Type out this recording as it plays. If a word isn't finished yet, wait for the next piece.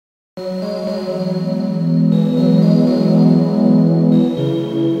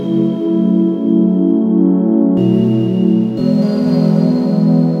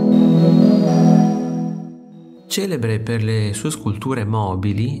Celebre per le sue sculture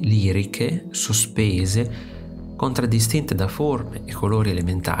mobili, liriche, sospese, contraddistinte da forme e colori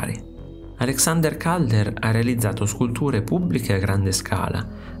elementari, Alexander Calder ha realizzato sculture pubbliche a grande scala,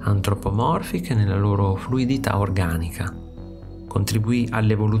 antropomorfiche nella loro fluidità organica. Contribuì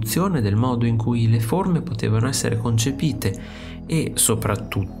all'evoluzione del modo in cui le forme potevano essere concepite e,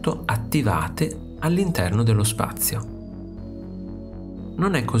 soprattutto, attivate all'interno dello spazio.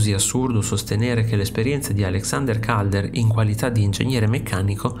 Non è così assurdo sostenere che l'esperienza di Alexander Calder in qualità di ingegnere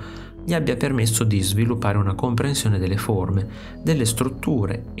meccanico gli abbia permesso di sviluppare una comprensione delle forme, delle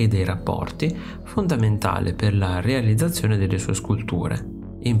strutture e dei rapporti fondamentale per la realizzazione delle sue sculture,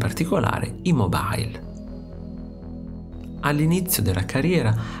 in particolare i mobili. All'inizio della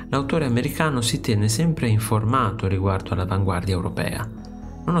carriera, l'autore americano si tenne sempre informato riguardo all'avanguardia europea,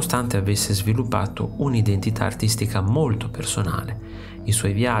 nonostante avesse sviluppato un'identità artistica molto personale. I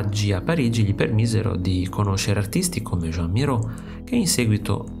suoi viaggi a Parigi gli permisero di conoscere artisti come Jean Miro, che in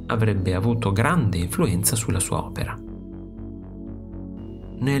seguito avrebbe avuto grande influenza sulla sua opera.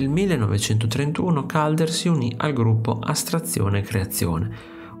 Nel 1931 Calder si unì al gruppo Astrazione e Creazione,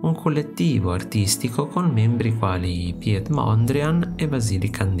 un collettivo artistico con membri quali Piet Mondrian e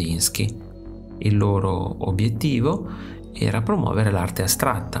Vasily Kandinsky. Il loro obiettivo era promuovere l'arte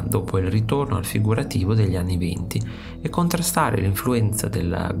astratta dopo il ritorno al figurativo degli anni '20 e contrastare l'influenza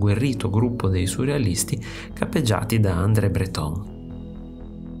dell'agguerrito gruppo dei surrealisti capeggiati da André Breton.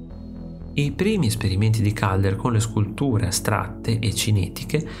 I primi esperimenti di Calder con le sculture astratte e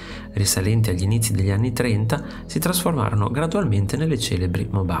cinetiche, risalenti agli inizi degli anni 30, si trasformarono gradualmente nelle celebri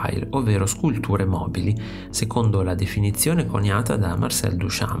mobili, ovvero sculture mobili, secondo la definizione coniata da Marcel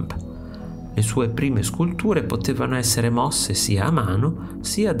Duchamp. Le sue prime sculture potevano essere mosse sia a mano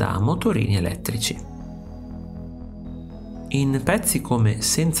sia da motorini elettrici. In pezzi come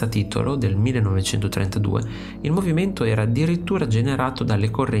Senza titolo del 1932 il movimento era addirittura generato dalle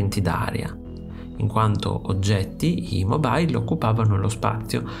correnti d'aria. In quanto oggetti, i mobili occupavano lo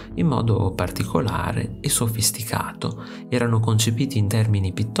spazio in modo particolare e sofisticato. Erano concepiti in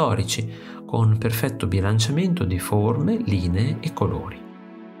termini pittorici, con perfetto bilanciamento di forme, linee e colori.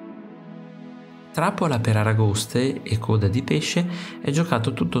 Trappola per aragoste e coda di pesce è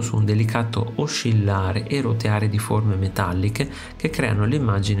giocato tutto su un delicato oscillare e roteare di forme metalliche che creano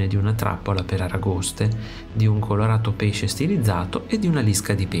l'immagine di una trappola per aragoste, di un colorato pesce stilizzato e di una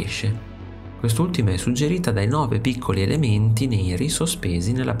lisca di pesce. Quest'ultima è suggerita dai 9 piccoli elementi neri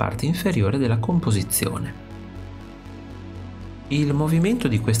sospesi nella parte inferiore della composizione. Il movimento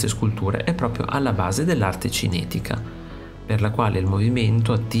di queste sculture è proprio alla base dell'arte cinetica, per la quale il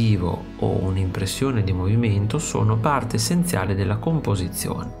movimento attivo o un'impressione di movimento sono parte essenziale della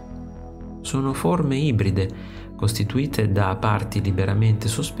composizione. Sono forme ibride, costituite da parti liberamente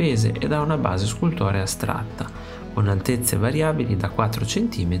sospese e da una base scultorea astratta, con altezze variabili da 4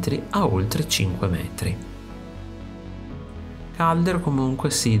 cm a oltre 5 metri. Calder comunque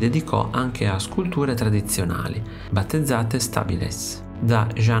si dedicò anche a sculture tradizionali, battezzate stables, da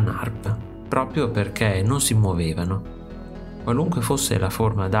Jean Arp, proprio perché non si muovevano. Qualunque fosse la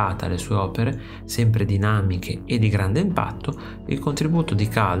forma data alle sue opere, sempre dinamiche e di grande impatto, il contributo di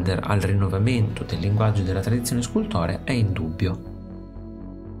Calder al rinnovamento del linguaggio della tradizione scultorea è indubbio.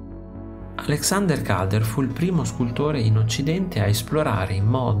 Alexander Calder fu il primo scultore in Occidente a esplorare in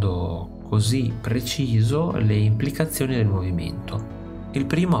modo così preciso le implicazioni del movimento, il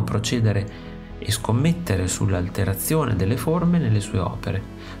primo a procedere e scommettere sull'alterazione delle forme nelle sue opere.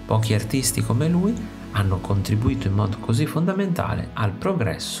 Pochi artisti come lui hanno contribuito in modo così fondamentale al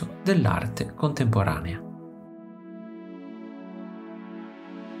progresso dell'arte contemporanea.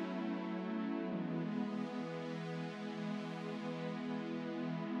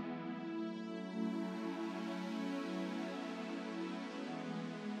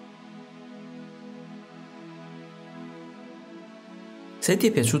 Se ti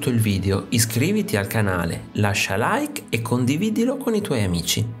è piaciuto il video, iscriviti al canale, lascia like e condividilo con i tuoi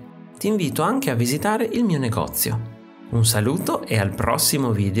amici. Ti invito anche a visitare il mio negozio. Un saluto e al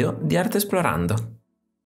prossimo video di Artesplorando!